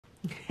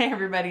Hey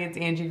everybody, it's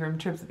Angie from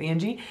Trips with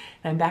Angie,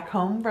 and I'm back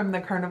home from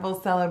the Carnival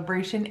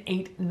Celebration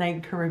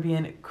 8-night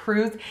Caribbean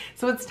cruise.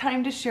 So it's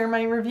time to share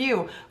my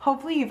review.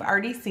 Hopefully you've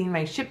already seen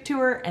my ship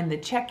tour and the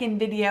check-in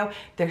video.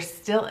 There's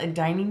still a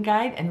dining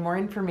guide and more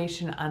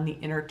information on the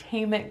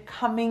entertainment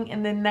coming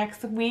in the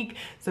next week.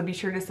 So be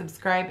sure to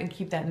subscribe and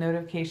keep that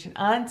notification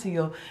on so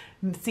you'll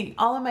see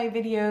all of my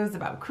videos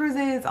about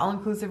cruises,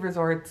 all-inclusive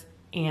resorts,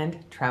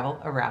 and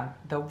travel around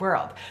the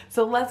world.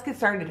 So let's get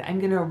started. I'm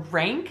gonna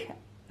rank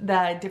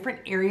the different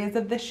areas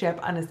of the ship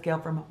on a scale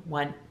from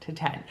 1 to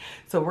 10.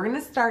 So we're gonna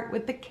start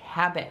with the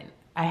cabin.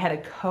 I had a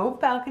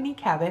Cove balcony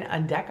cabin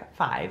on deck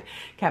 5,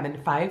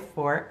 cabin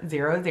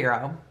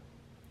 5400.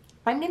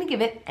 I'm gonna give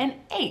it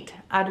an 8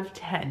 out of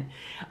 10.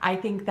 I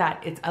think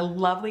that it's a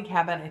lovely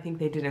cabin. I think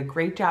they did a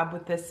great job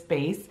with this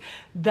space.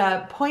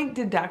 The point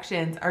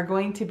deductions are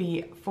going to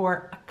be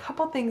for a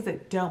couple things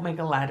that don't make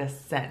a lot of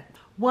sense.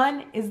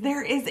 One is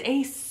there is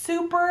a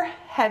super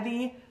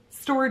heavy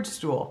storage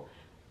stool.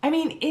 I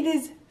mean, it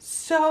is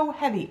so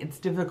heavy. It's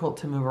difficult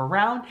to move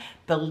around.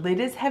 The lid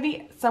is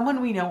heavy.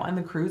 Someone we know on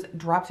the cruise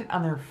dropped it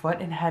on their foot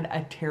and had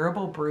a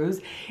terrible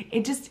bruise.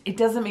 It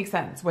doesn't make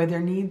sense why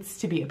there needs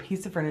to be a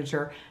piece of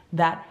furniture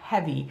that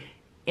heavy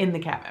in the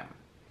cabin.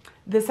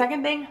 The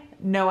second thing,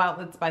 no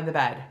outlets by the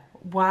bed.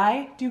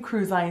 Why do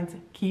cruise lines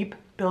keep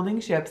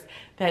building ships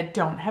that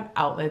don't have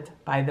outlets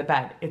by the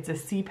bed? It's a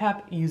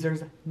CPAP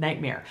user's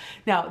nightmare.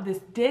 Now, this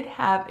did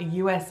have a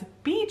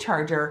USB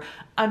charger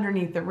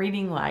underneath the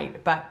reading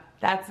light, but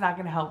that's not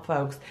gonna help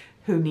folks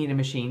who need a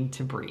machine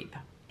to breathe.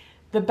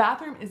 The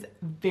bathroom is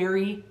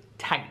very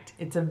tight.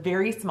 It's a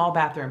very small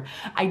bathroom.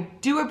 I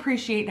do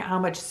appreciate how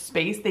much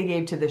space they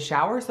gave to the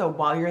shower, so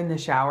while you're in the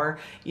shower,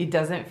 it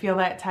doesn't feel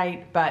that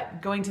tight,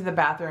 but going to the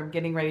bathroom,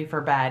 getting ready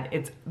for bed,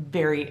 it's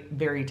very,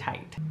 very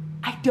tight.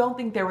 I don't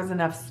think there was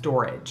enough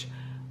storage.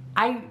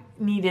 I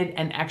needed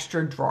an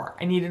extra drawer.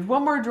 I needed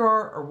one more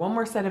drawer or one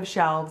more set of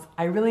shelves.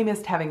 I really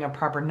missed having a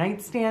proper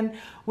nightstand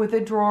with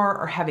a drawer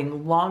or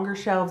having longer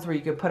shelves where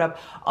you could put up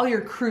all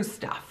your cruise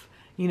stuff.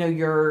 You know,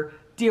 your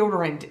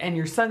deodorant and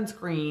your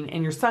sunscreen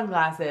and your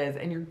sunglasses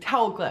and your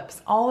towel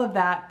clips. All of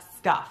that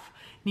stuff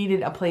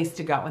needed a place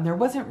to go, and there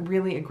wasn't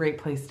really a great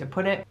place to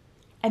put it.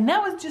 And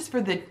that was just for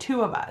the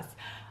two of us.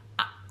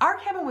 Our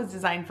cabin was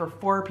designed for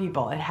 4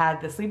 people. It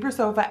had the sleeper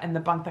sofa and the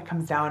bunk that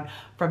comes down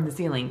from the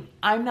ceiling.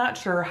 I'm not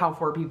sure how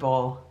 4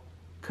 people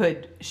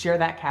could share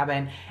that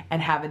cabin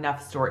and have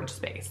enough storage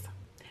space.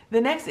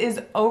 The next is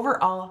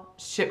overall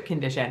ship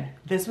condition.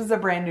 This was a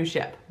brand new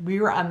ship.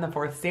 We were on the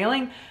 4th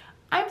sailing.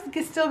 I'm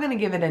still gonna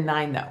give it a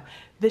 9 though.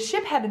 The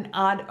ship had an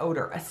odd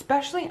odor,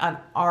 especially on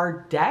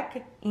our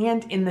deck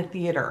and in the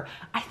theater.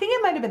 I think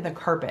it might have been the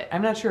carpet.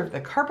 I'm not sure if the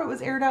carpet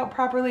was aired out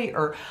properly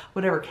or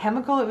whatever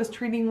chemical it was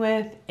treating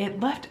with. It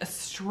left a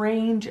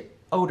strange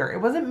odor. It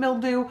wasn't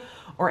mildew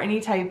or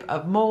any type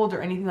of mold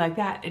or anything like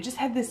that. It just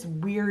had this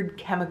weird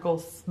chemical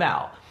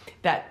smell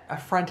that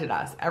affronted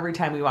us every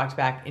time we walked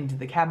back into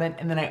the cabin.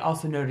 And then I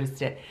also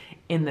noticed it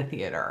in the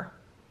theater.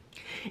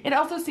 It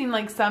also seemed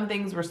like some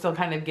things were still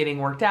kind of getting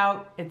worked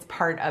out. It's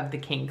part of the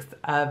kinks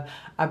of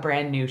a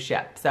brand new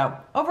ship. So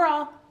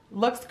overall,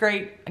 looks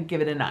great. I'd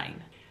give it a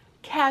 9.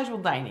 Casual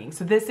dining.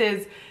 So this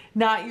is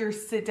not your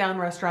sit down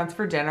restaurants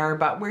for dinner,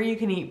 but where you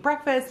can eat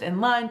breakfast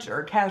and lunch or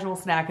a casual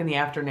snack in the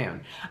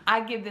afternoon. I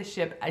give this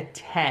ship a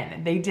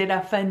 10. They did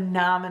a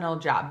phenomenal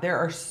job. There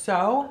are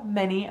so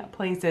many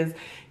places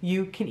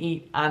you can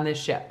eat on this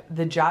ship.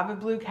 The Java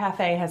Blue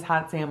Cafe has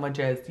hot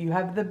sandwiches. You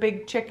have the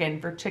Big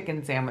Chicken for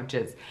chicken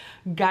sandwiches.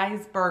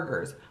 Guy's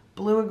Burgers.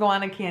 Blue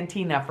Iguana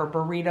Cantina for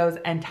burritos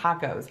and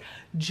tacos.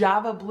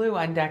 Java Blue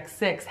on deck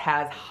 6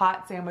 has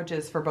hot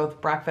sandwiches for both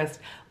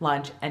breakfast,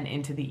 lunch, and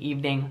into the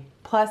evening,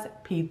 plus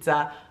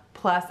pizza,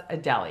 plus a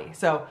deli.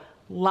 So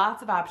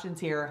lots of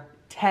options here.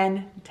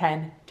 10,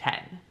 10,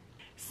 10.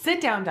 Sit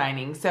down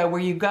dining. So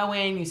where you go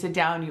in, you sit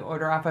down, you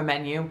order off a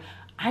menu.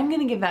 I'm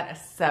gonna give that a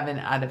 7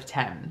 out of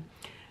 10.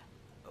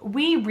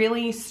 We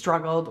really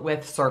struggled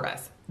with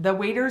service. The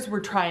waiters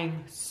were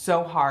trying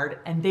so hard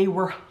and they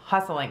were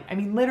hustling. I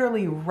mean,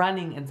 literally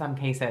running in some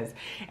cases.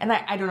 And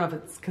I don't know if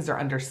it's because they're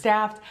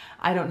understaffed.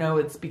 I don't know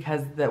it's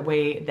because the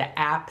way the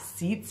app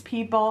seats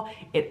people,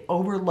 it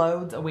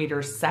overloads a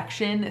waiter's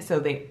section. So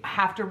they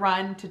have to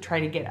run to try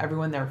to get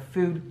everyone their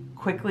food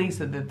quickly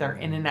so that they're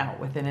in and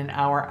out within an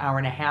hour, hour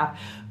and a half.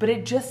 But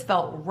it just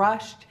felt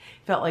rushed,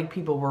 felt like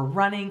people were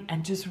running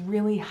and just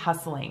really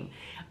hustling.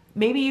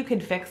 Maybe you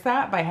could fix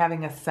that by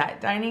having a set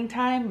dining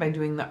time, by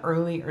doing the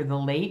early or the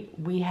late.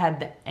 We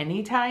had the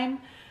anytime,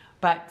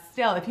 but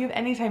still, if you have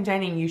anytime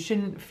dining, you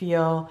shouldn't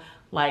feel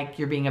like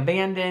you're being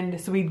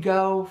abandoned. So we'd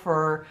go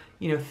for,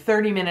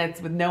 30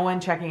 minutes with no one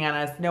checking on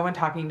us, no one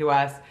talking to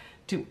us,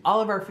 to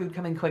all of our food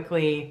coming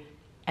quickly,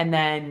 and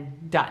then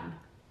done.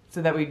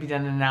 So that we'd be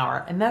done in an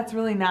hour. And that's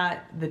really not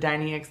the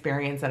dining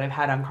experience that I've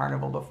had on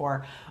Carnival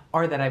before,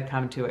 or that I've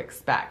come to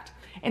expect.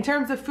 In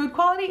terms of food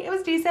quality, it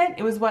was decent.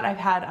 It was what I've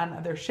had on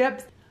other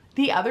ships.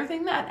 The other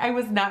thing that I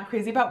was not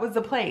crazy about was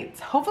the plates.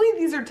 Hopefully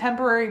these are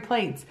temporary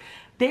plates.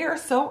 They are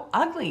so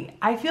ugly.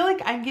 I feel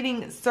like I'm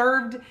getting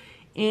served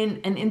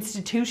in an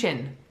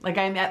institution. Like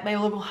I'm at my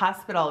local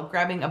hospital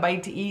grabbing a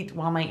bite to eat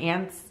while my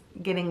aunt's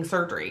getting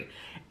surgery.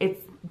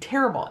 It's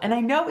terrible. And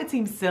I know it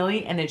seems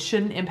silly and it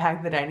shouldn't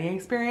impact the dining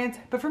experience,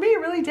 but for me, it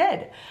really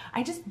did.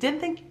 I just didn't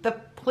think the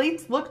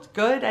plates looked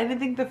good. I didn't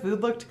think the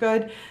food looked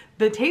good.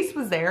 The taste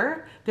was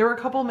there. There were a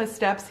couple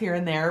missteps here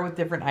and there with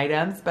different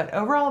items, but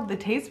overall the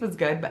taste was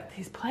good. But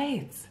these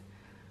plates,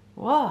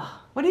 whoa,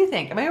 what do you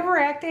think? Am I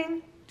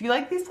overreacting? Do you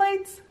like these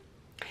plates?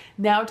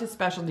 Now to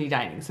specialty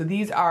dining. So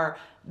these are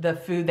the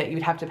food that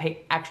you'd have to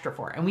pay extra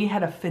for. And we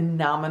had a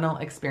phenomenal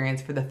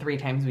experience for the 3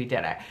 times we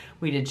did it.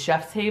 We did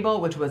chef's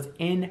table, which was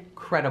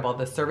incredible.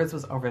 The service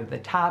was over the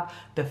top.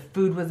 The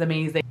food was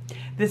amazing.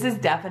 This is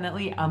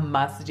definitely a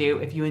must do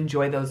if you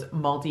enjoy those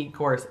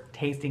multi-course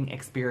tasting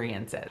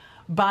experiences.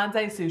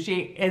 Bonsai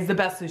Sushi is the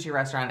best sushi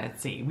restaurant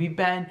at sea. We've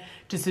been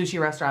to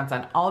sushi restaurants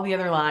on all the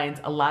other lines,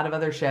 a lot of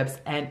other ships,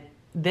 and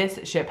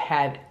this ship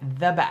had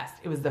the best.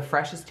 It was the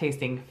freshest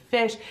tasting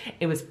fish.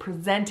 It was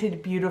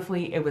presented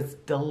beautifully. It was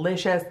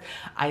delicious.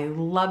 I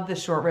loved the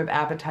short rib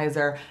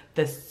appetizer.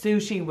 The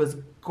sushi was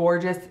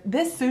gorgeous.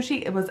 This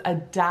sushi, it was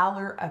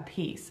 $1 a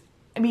piece.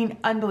 I mean,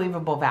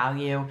 unbelievable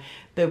value.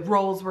 The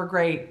rolls were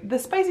great. The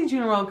spicy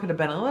tuna roll could have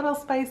been a little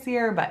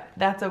spicier, but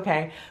that's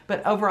okay.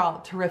 But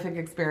overall, terrific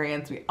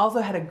experience. We also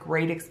had a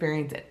great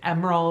experience at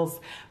Emerald's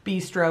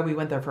Bistro. We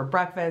went there for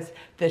breakfast.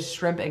 The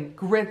shrimp and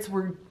grits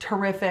were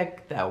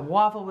terrific. The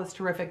waffle was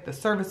terrific. The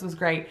service was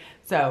great.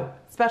 So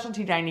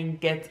specialty dining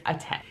gets a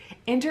 10.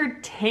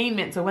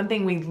 Entertainment. So one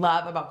thing we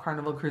love about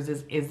Carnival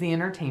Cruises is the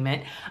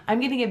entertainment. I'm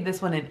going to give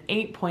this one an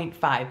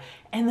 8.5.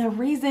 And the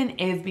reason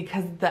is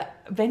because the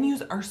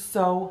venues are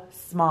so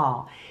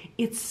small.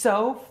 It's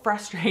so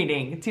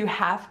frustrating to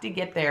have to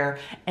get there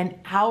an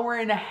hour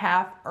and a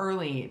half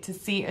early to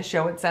see a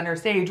show at center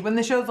stage when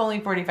the show's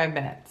only 45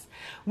 minutes.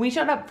 We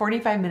showed up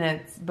 45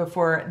 minutes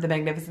before the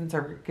Magnificent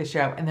Circus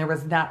show and there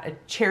was not a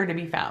chair to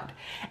be found.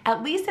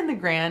 At least in the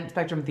Grand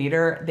Spectrum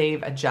Theater,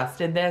 they've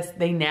adjusted this.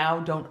 They now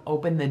don't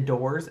open the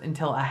doors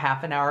until a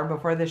half an hour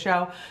before the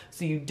show,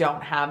 so you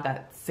don't have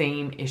that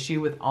same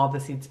issue with all the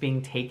seats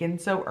being taken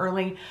so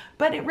early.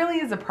 But it really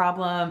is a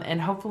problem,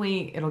 and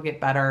hopefully it'll get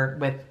better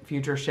with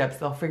future ships.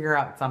 They'll figure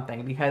out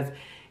something, because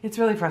it's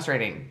really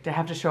frustrating to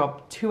have to show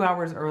up 2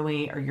 hours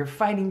early, or you're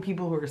fighting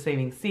people who are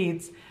saving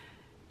seats.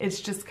 It's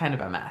just kind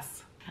of a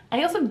mess.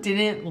 I also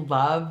didn't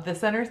love the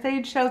center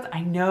stage shows.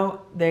 I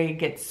know they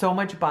get so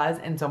much buzz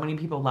and so many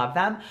people love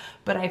them,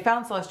 but I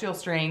found Celestial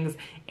Strings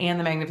and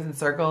the Magnificent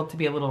Circle to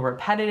be a little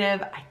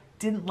repetitive. I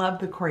didn't love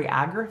the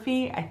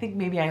choreography. I think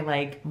maybe I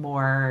like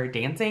more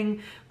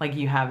dancing like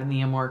you have in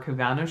the Amor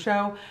Cubano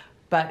show,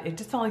 but it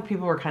just felt like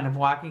people were kind of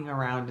walking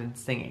around and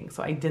singing,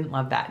 so I didn't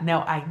love that.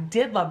 Now, I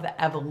did love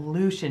the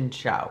Evolution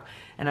show,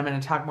 and I'm going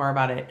to talk more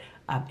about it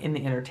in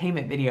the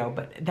entertainment video,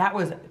 but that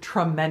was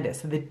tremendous.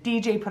 So the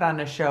DJ put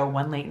on a show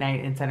one late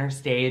night in center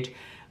stage.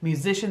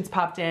 Musicians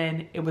popped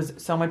in. It was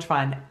so much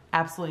fun,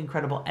 absolutely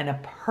incredible, and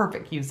a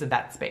perfect use of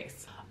that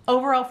space.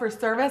 Overall for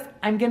service,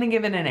 I'm gonna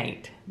give it an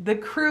 8. The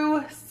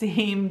crew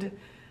seemed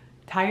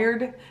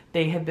tired.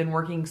 They had been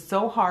working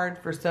so hard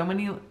for so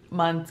many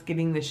months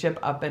getting the ship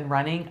up and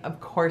running. Of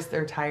course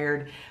they're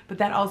tired, but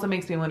that also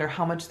makes me wonder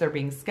how much they're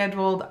being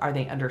scheduled. Are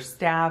they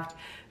understaffed?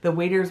 The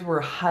waiters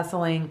were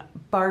hustling.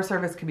 Bar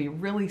service could be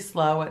really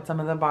slow at some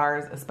of the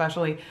bars,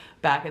 especially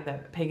back at the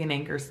Pagan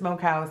Anchor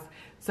Smokehouse.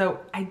 So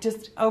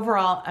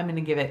overall, I'm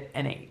gonna give it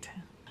an 8.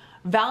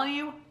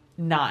 Value,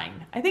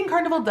 9. I think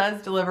Carnival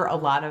does deliver a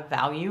lot of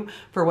value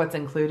for what's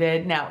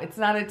included. Now, it's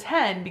not a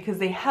 10 because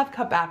they have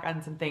cut back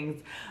on some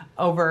things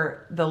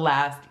over the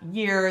last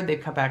year.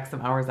 They've cut back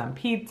some hours on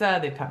pizza.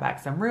 They've cut back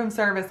some room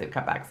service. They've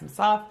cut back some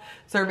soft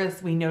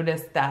service. We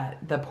noticed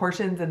that the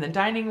portions in the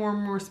dining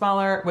room were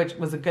smaller, which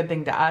was a good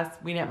thing to us.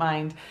 We didn't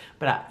mind,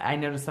 but I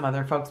noticed some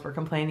other folks were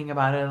complaining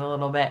about it a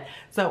little bit.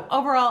 So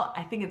overall,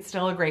 I think it's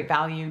still a great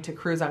value to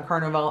cruise on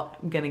Carnival.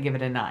 I'm gonna give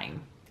it a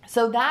 9.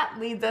 So that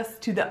leads us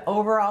to the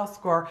overall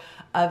score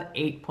of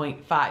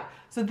 8.5.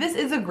 So this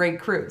is a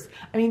great cruise.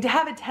 I mean, to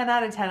have a 10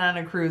 out of 10 on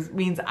a cruise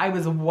means I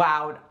was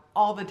wowed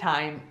all the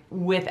time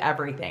with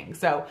everything.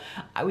 So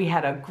we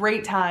had a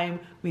great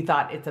time. We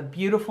thought it's a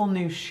beautiful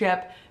new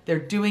ship. They're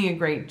doing a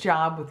great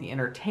job with the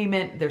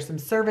entertainment. There's some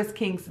service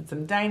kinks and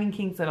some dining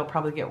kinks that'll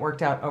probably get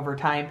worked out over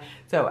time.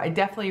 So I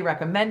definitely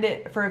recommend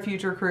it for a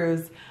future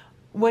cruise.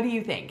 What do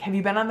you think? Have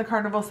you been on the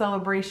Carnival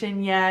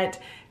Celebration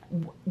yet?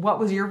 What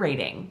was your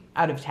rating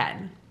out of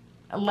 10?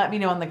 Let me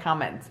know in the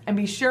comments. And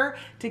be sure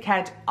to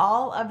catch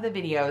all of the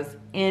videos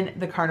in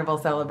the Carnival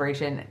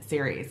Celebration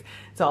series.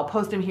 So I'll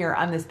post them here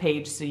on this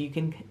page so you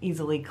can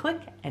easily click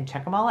and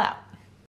check them all out.